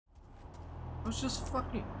was just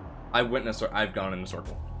fucking... I went in a circle. I've gone in a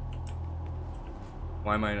circle.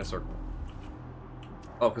 Why am I in a circle?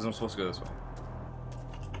 Oh, because I'm supposed to go this way.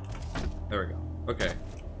 There we go. Okay.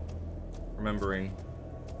 Remembering.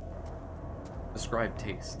 Describe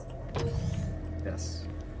taste. Yes.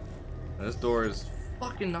 And this door is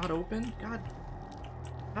fucking not open? God.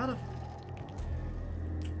 How the...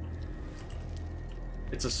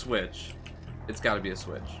 It's a switch. It's gotta be a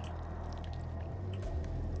switch.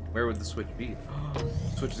 Where would the switch be?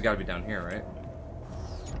 The switch has gotta be down here, right?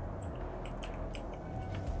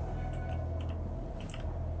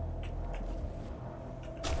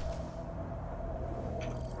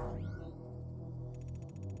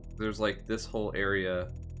 There's like this whole area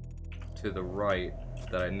to the right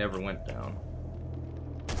that I never went down.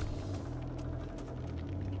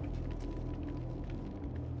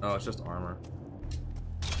 Oh, it's just armor.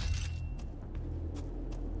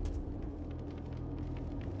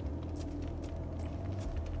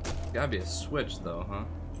 Gotta be a switch though, huh?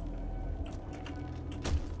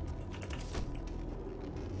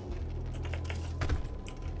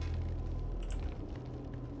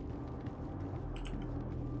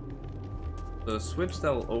 The switch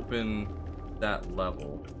that will open that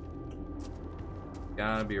level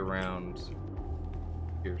gotta be around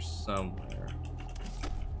here somewhere.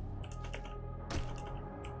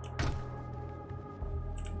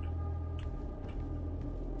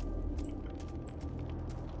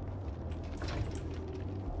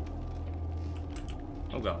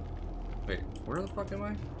 Oh god. Wait, where the fuck am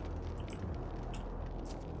I?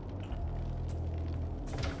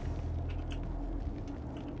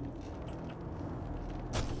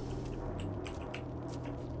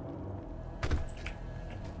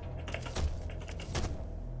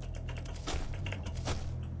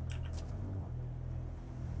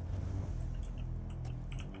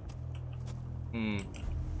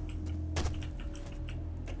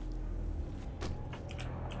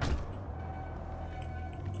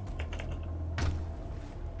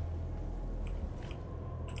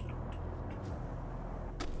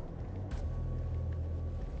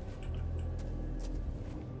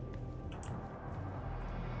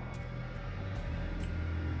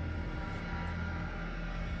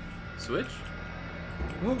 Switch?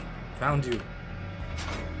 Oh, found you.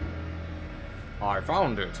 I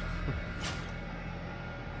found it.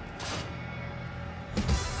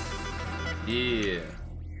 Yeah.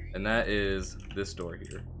 And that is this door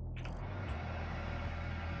here.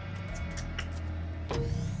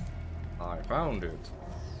 I found it.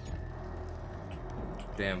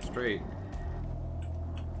 Damn straight.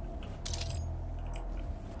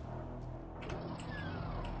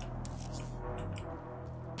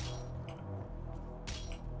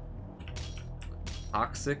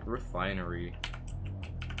 Toxic refinery.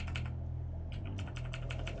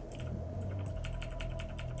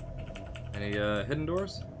 Any hidden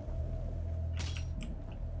doors?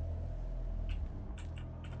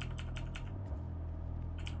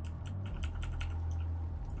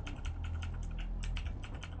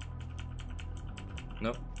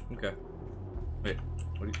 Nope. Okay. Wait.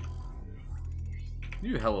 What do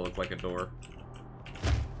you? You hella look like a door.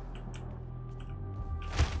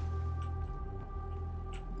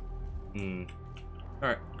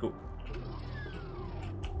 Alright, cool.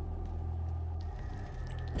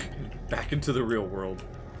 Back into the real world.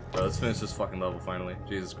 Let's finish this fucking level finally.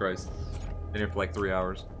 Jesus Christ. Been here for like 3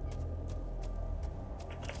 hours.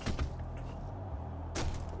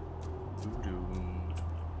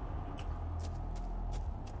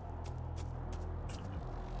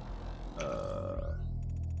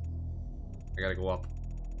 I gotta go up.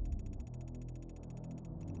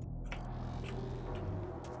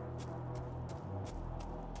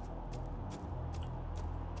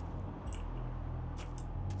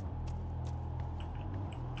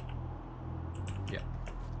 Yeah.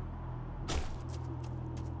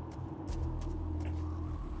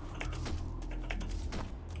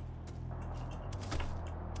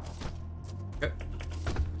 Okay.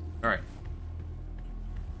 Alright.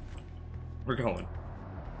 We're going.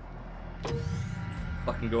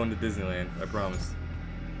 Fucking going to Disneyland, I promise.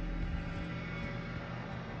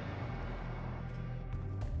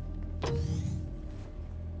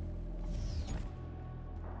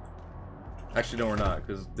 Actually, no, we're not,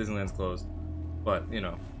 because Disneyland's closed. But, you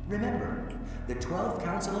know. Remember, the 12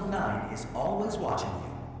 Council of 9 is always watching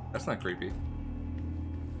you. That's not creepy.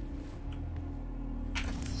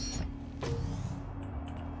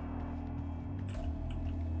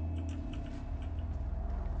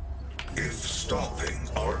 If stopping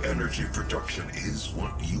our energy production is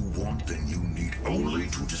what you want, then you need only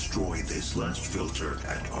to destroy this last filter,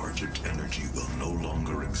 and Argent energy will no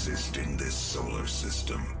longer exist in this solar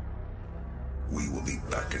system. We will be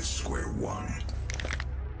back at square one.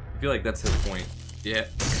 I feel like that's his point. Yeah.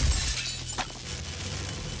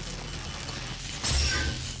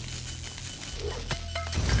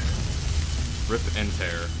 Rip and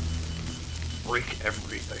tear. Break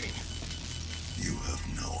everything. You have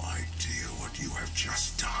no idea what you have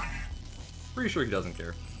just done. Pretty sure he doesn't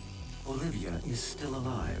care. Olivia is still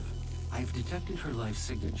alive. I've detected her life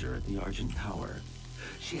signature at the Argent Tower.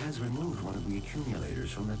 She has removed one of the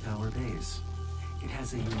accumulators from the tower base. It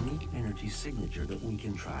has a unique energy signature that we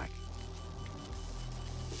can track.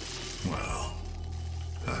 Well,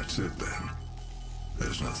 that's it then.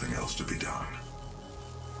 There's nothing else to be done.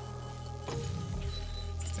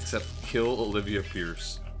 Except kill Olivia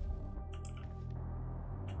Pierce.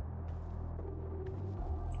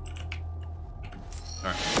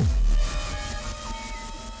 Alright.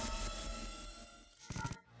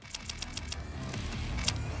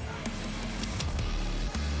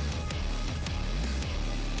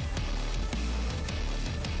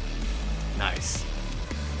 Nice.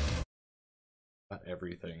 Got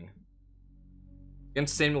everything.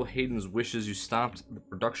 Against Samuel Hayden's wishes, you stopped the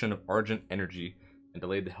production of Argent energy and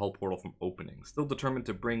delayed the Hell portal from opening. Still determined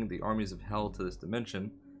to bring the armies of Hell to this dimension,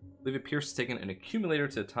 Olivia Pierce has taken an accumulator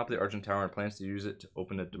to the top of the Argent Tower and plans to use it to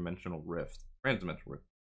open a dimensional rift. Transdimensional rift.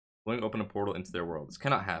 Blowing open a portal into their world. This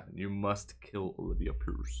cannot happen. You must kill Olivia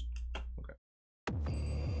Pierce. Okay.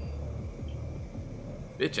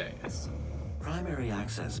 Bitch ass. Primary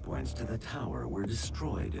access points to the tower were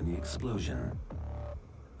destroyed in the explosion.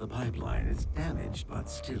 The pipeline is damaged but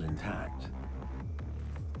still intact.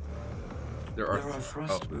 There are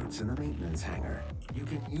thrust boots in the maintenance hangar. You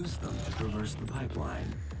can use them to traverse the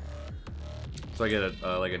pipeline. So I get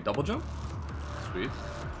a like a double jump? Sweet.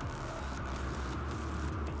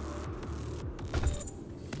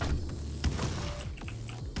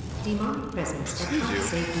 Demonic presence at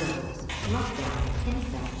unsafe levels. Lockdown in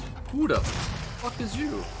effect. Who the fuck is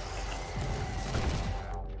you?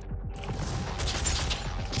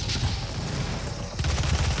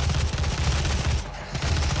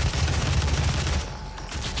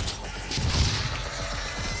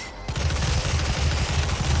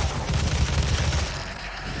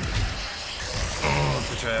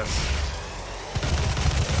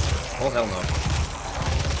 Oh, hell no.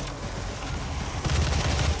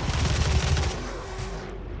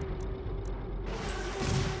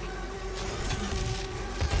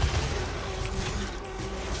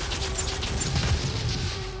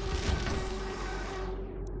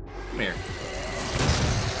 Come here.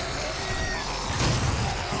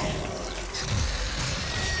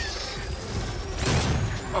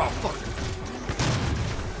 Oh, fuck.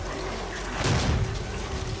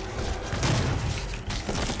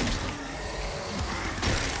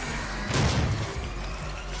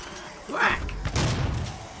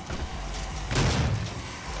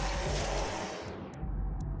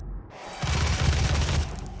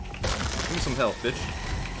 Some health, bitch.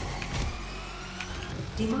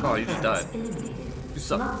 Oh, you just died. You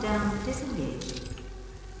suck. Lockdown disengaged.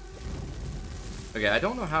 Okay, I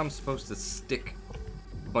don't know how I'm supposed to stick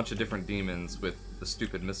a bunch of different demons with the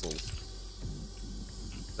stupid missiles.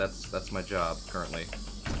 That's my job currently.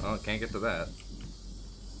 Oh, I can't get to that.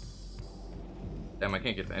 Damn, I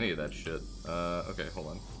can't get to any of that shit. Okay,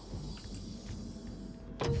 hold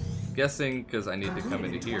on. Guessing because I need to come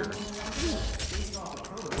into here.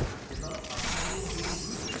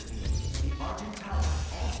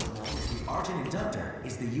 Argent Inductor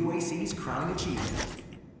is the UAC's crowning achievement.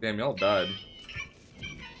 Damn, y'all died.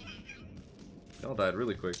 Y'all died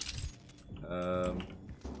really quick. They're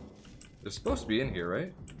supposed to be in here,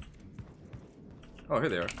 right? Oh, here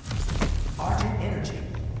they are. Argent Energy.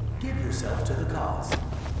 Give yourself to the cause.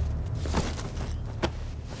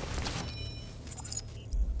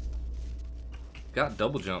 Got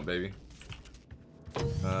double jump, baby.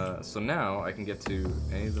 So now I can get to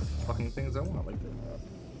any of the fucking things I want, like that.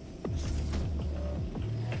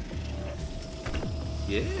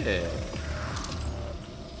 Yeah.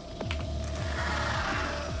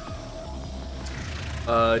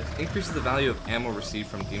 Increases the value of ammo received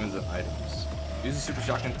from demons and items. Use the super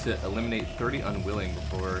shotgun to eliminate 30 unwilling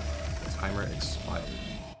before the timer expires.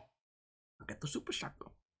 I'll get the super shotgun.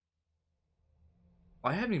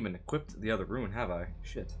 I haven't even equipped the other rune, have I?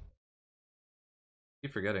 Shit. I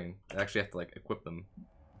keep forgetting. I actually have to like equip them.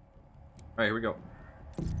 Alright, here we go.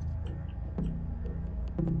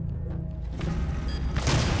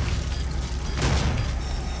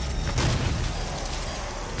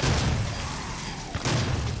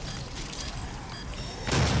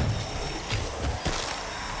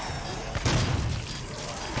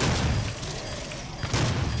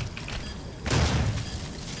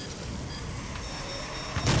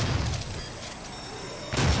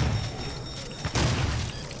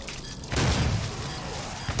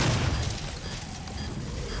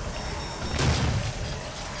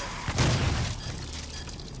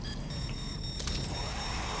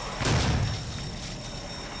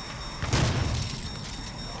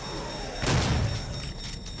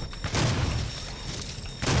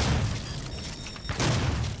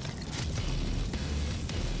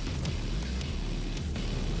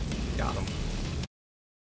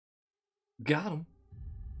 Got him.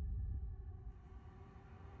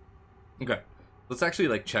 Okay. Let's actually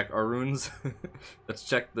like check our runes. Let's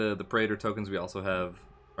check the Praetor tokens we also have.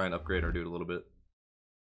 Try and upgrade our dude a little bit.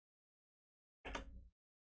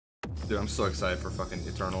 Dude, I'm so excited for fucking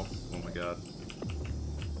Eternal. Oh my god.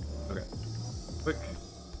 Okay. Quick.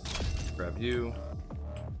 Grab you.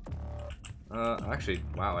 Actually,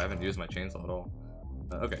 wow, I haven't used my chainsaw at all.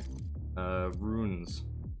 Okay. Runes.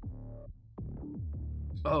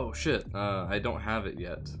 Oh shit, I don't have it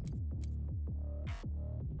yet.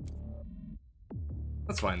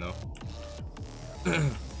 That's fine though.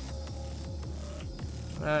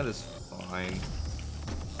 That is fine.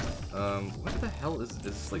 What the hell is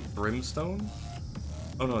this, like brimstone?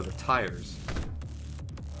 Oh no, the tires.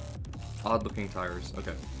 Odd looking tires,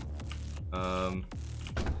 okay. Alright.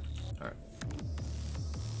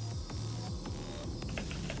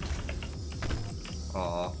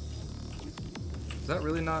 Aw. Is that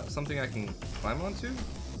really not something I can climb onto?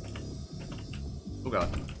 Oh god,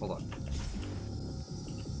 hold on.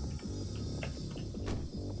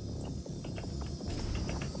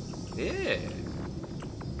 Yeah.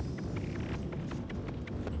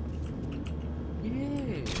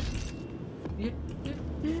 Yeah. Yeah.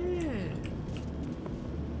 Yeah.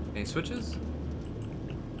 Any switches?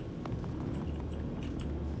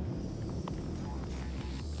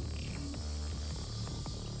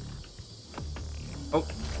 Oh.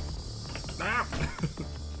 Ah.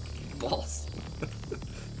 Balls.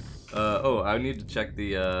 Oh, I need to check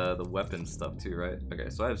the weapon stuff too, right? Okay,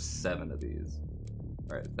 so I have 7 of these.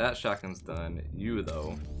 Alright, that shotgun's done. You,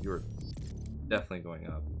 though, you're definitely going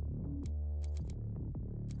up.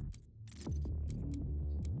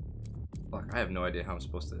 Fuck, I have no idea how I'm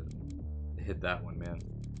supposed to hit that one, man.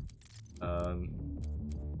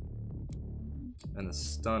 And the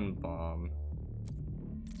stun bomb.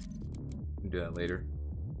 We can do that later.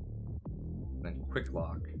 And then quick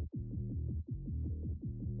lock.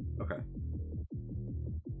 Okay.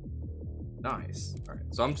 Nice. Alright,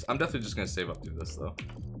 so I'm definitely just gonna save up through this though.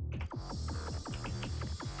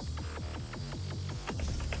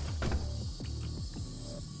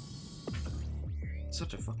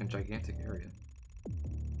 Such a fucking gigantic area.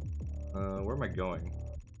 Where am I going?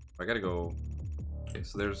 I gotta go. Okay,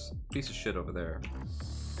 so there's a piece of shit over there.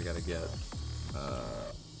 I gotta get.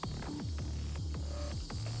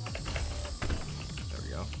 There we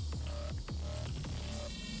go.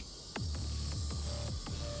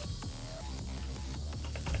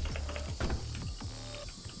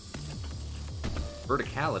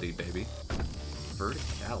 Verticality, baby.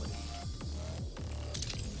 Verticality.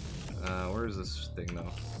 Where is this thing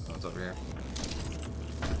though? Oh, it's over here.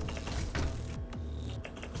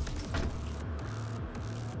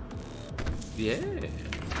 Yeah.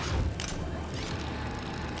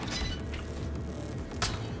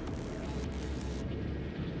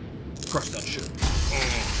 Crush that shit.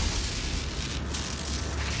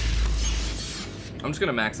 I'm just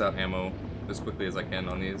gonna max out ammo as quickly as I can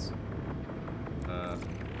on these.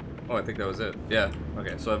 Oh, I think that was it. Yeah.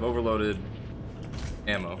 Okay, so I've overloaded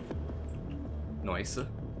ammo. Nice.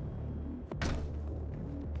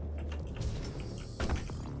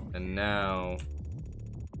 And now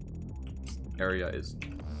area is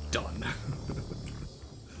done.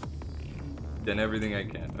 Done everything I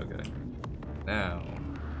can. Okay. Now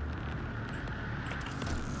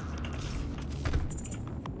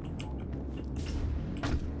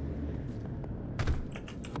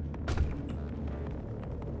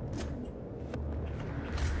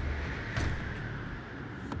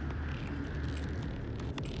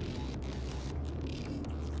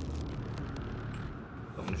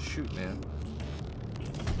shoot, man.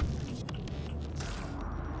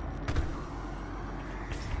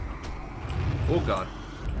 Oh god.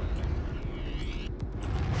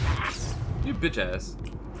 You bitch ass.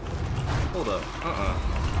 Hold up.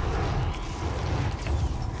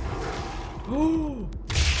 Oh.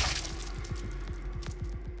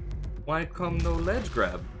 Why come no ledge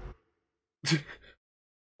grab?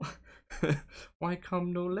 Why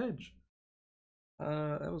come no ledge?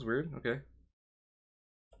 That was weird. Okay.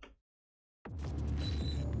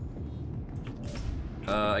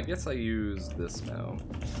 I guess I use this now.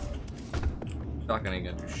 Shotgun ain't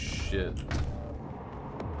gonna do shit.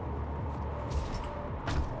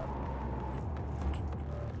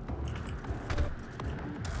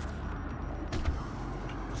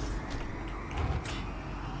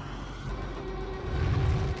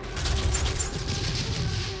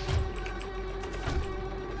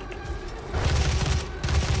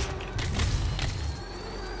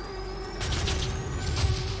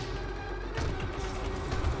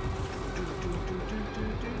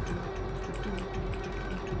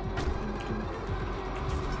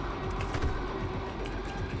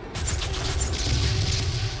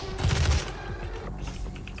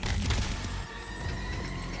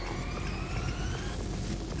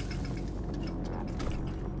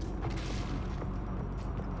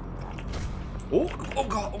 Oh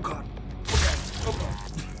god, oh god. Oh god, oh god.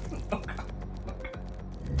 Oh god.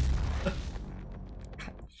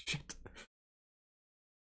 God, shit.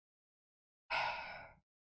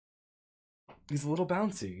 He's a little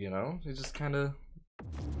bouncy, you know? He just kind of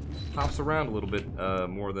hops around a little bit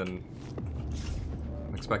more than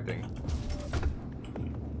I'm expecting.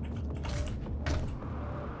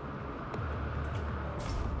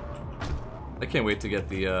 I can't wait to get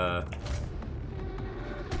the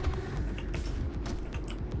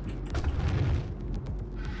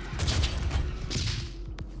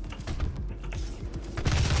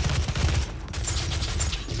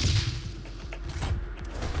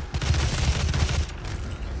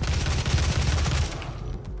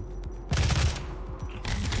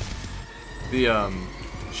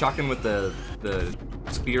shotgun with the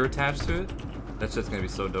spear attached to it. That's just gonna be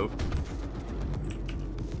so dope.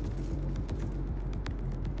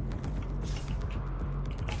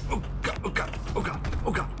 Oh god, oh god, oh god,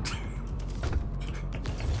 oh god.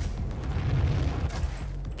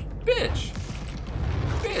 Bitch!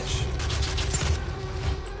 Bitch!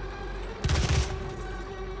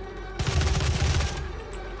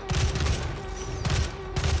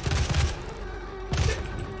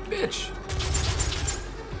 Bitch!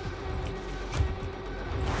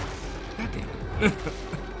 God damn it.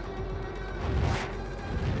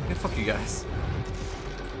 Yeah, fuck you guys.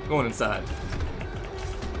 Going inside.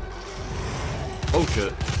 Oh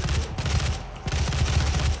shit.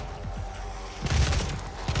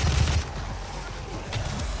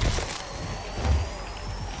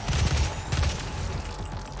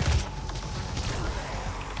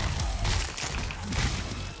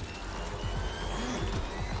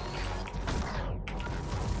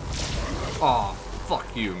 Aw,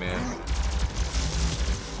 fuck you, man.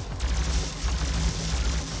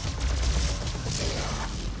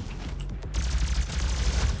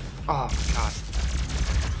 Oh my god.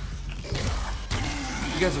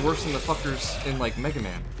 You guys are worse than the fuckers in like Mega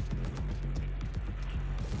Man.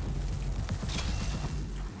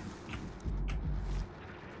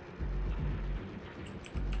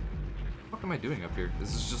 What the fuck am I doing up here?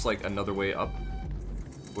 Is this just like another way up?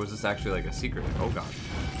 Or is this actually like a secret? Oh god.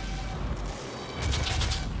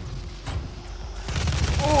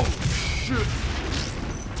 Oh shit!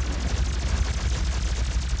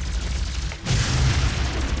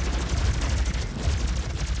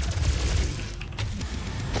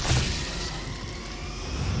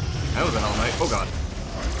 That was a hell night. Oh god.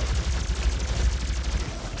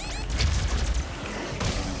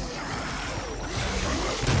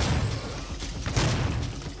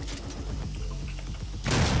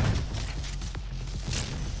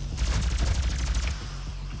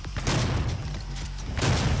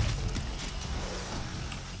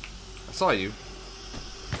 I saw you.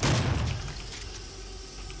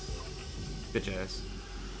 Bitch ass.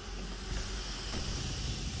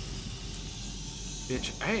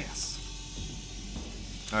 Bitch ass.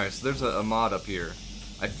 Alright, so there's a mod up here.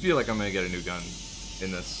 I feel like I'm gonna get a new gun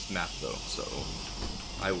in this map though, so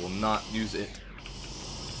I will not use it.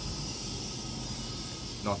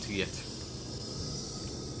 Not yet.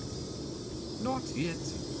 Not yet.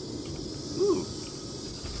 Ooh.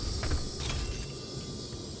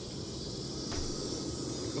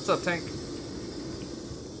 What's up, tank?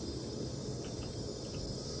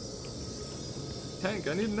 Tank,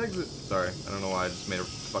 I need an exit. Sorry, I don't know why I just made a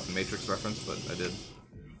fucking Matrix reference, but I did.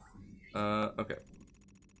 Okay.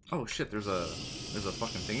 Oh shit, there's a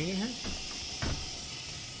fucking thingy in here?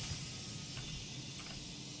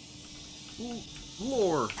 Ooh,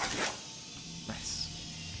 lore. Nice.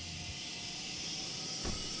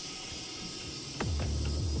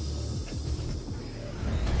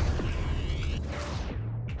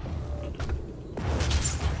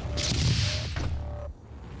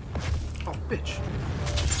 Oh, bitch.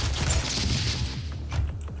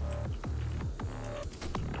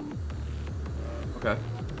 Okay.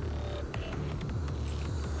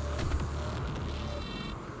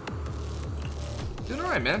 Doing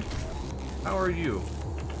alright, man. How are you?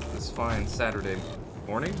 This fine Saturday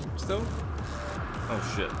morning still?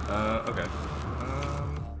 Oh shit. Okay.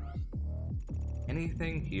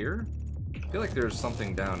 Anything here? I feel like there's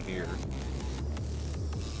something down here.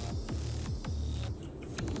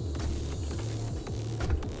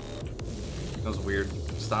 That was a weird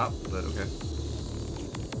stop, but okay.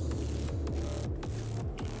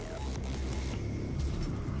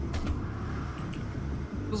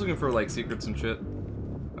 I was looking for like secrets and shit.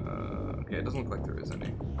 Okay, it doesn't look like there is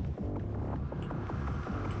any.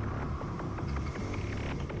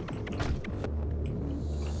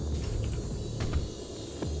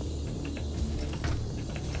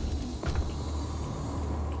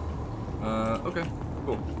 Okay.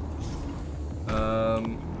 cool. I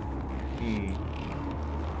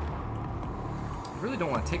really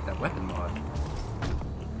don't want to take that weapon mod.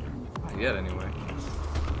 Not yet, anyway.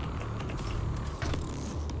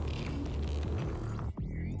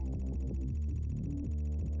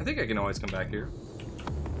 I think I can always come back here.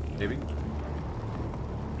 Maybe.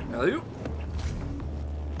 Hello?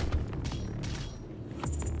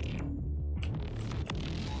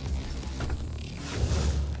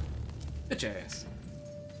 Bitch ass.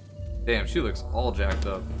 Damn, she looks all jacked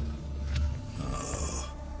up.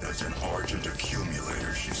 That's an Argent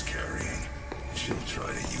accumulator she's carrying. She'll try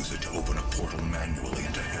to use it to open a portal manually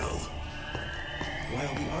into hell.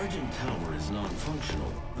 While the Argent Tower is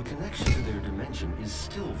non-functional, the connection to their dimension is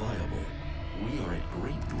still viable. We are at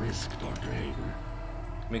great risk, Dr. Hayden.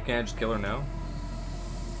 I mean, can I just kill her now?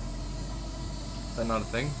 Is that not a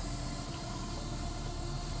thing?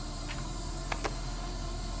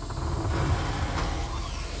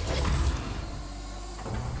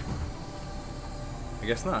 I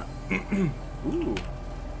guess not. Ooh.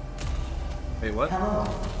 Wait, what? Hello,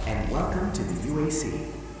 and welcome to the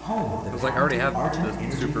UAC, home of the It was like I already have Argent the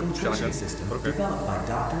Energy super Filtration shotgun. System Okay. developed by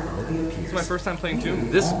Dr. Olivia Pierce. This is my first time playing Doom.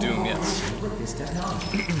 This Doom, yes. With this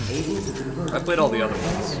technology, able to convert I played all the other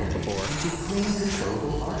ones energy before. into clean,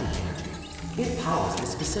 controllable Argent energy. It powers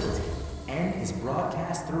this facility and is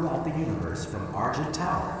broadcast throughout the universe from Argent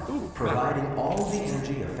Tower, providing all the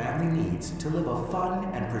energy a family needs to live a fun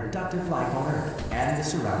and productive life on Earth and the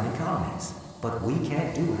surrounding colonies. But we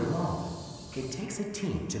can't do it alone. It takes a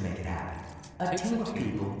team to make it happen. A team of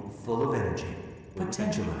people full of energy,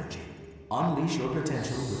 potential energy. Unleash your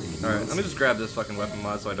potential with the Alright, let me just grab this fucking weapon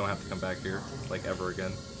mod so I don't have to come back here, like, ever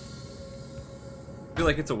again. I feel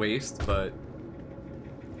like it's a waste, but...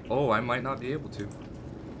 Oh, I might not be able to.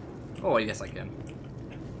 Oh, yes I can.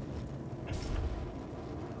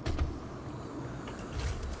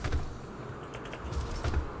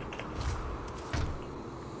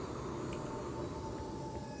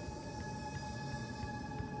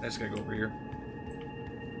 I just gotta go over here.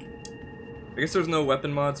 I guess there's no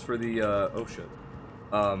weapon mods for the, oh shit.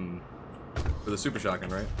 For the super shotgun,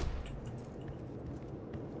 right?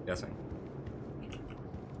 Guessing.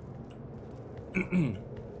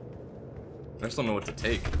 I just don't know what to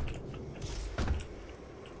take.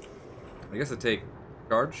 I guess I take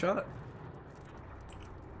guard shot?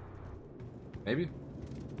 Maybe?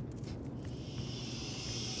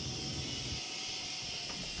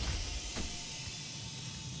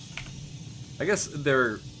 I guess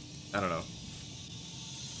they're... I don't know.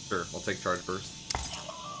 Sure, I'll take charge first.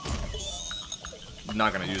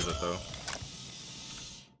 Not gonna use it though.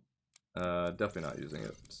 Definitely not using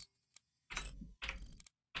it.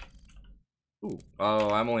 Ooh.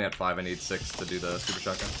 Oh, I'm only at 5. I need 6 to do the super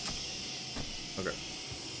shotgun. Okay.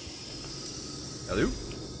 Hello?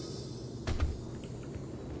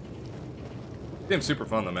 Game's super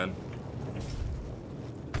fun though, man.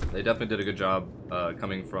 They definitely did a good job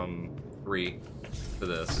coming from 3 to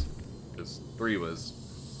this. Because 3 was...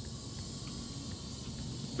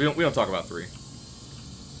 We don't talk about 3.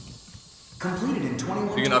 Completed in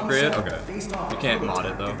 21. You can upgrade it? Okay. Based off You can't mod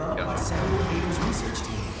it though. developed by Yeah. Samuel Hayden's research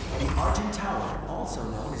team. The Argent Tower, also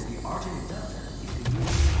known as the Argent Inductor, is the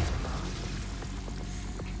UAC's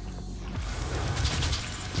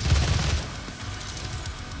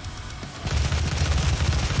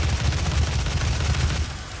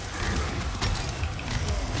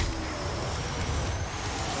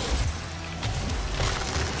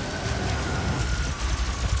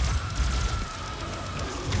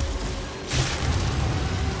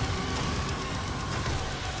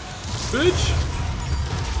Bitch!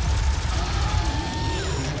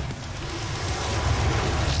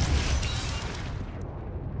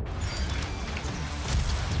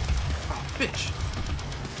 Oh, bitch!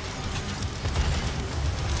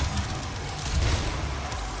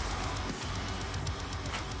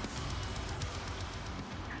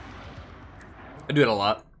 I do it a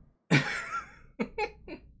lot. I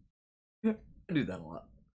do that a lot.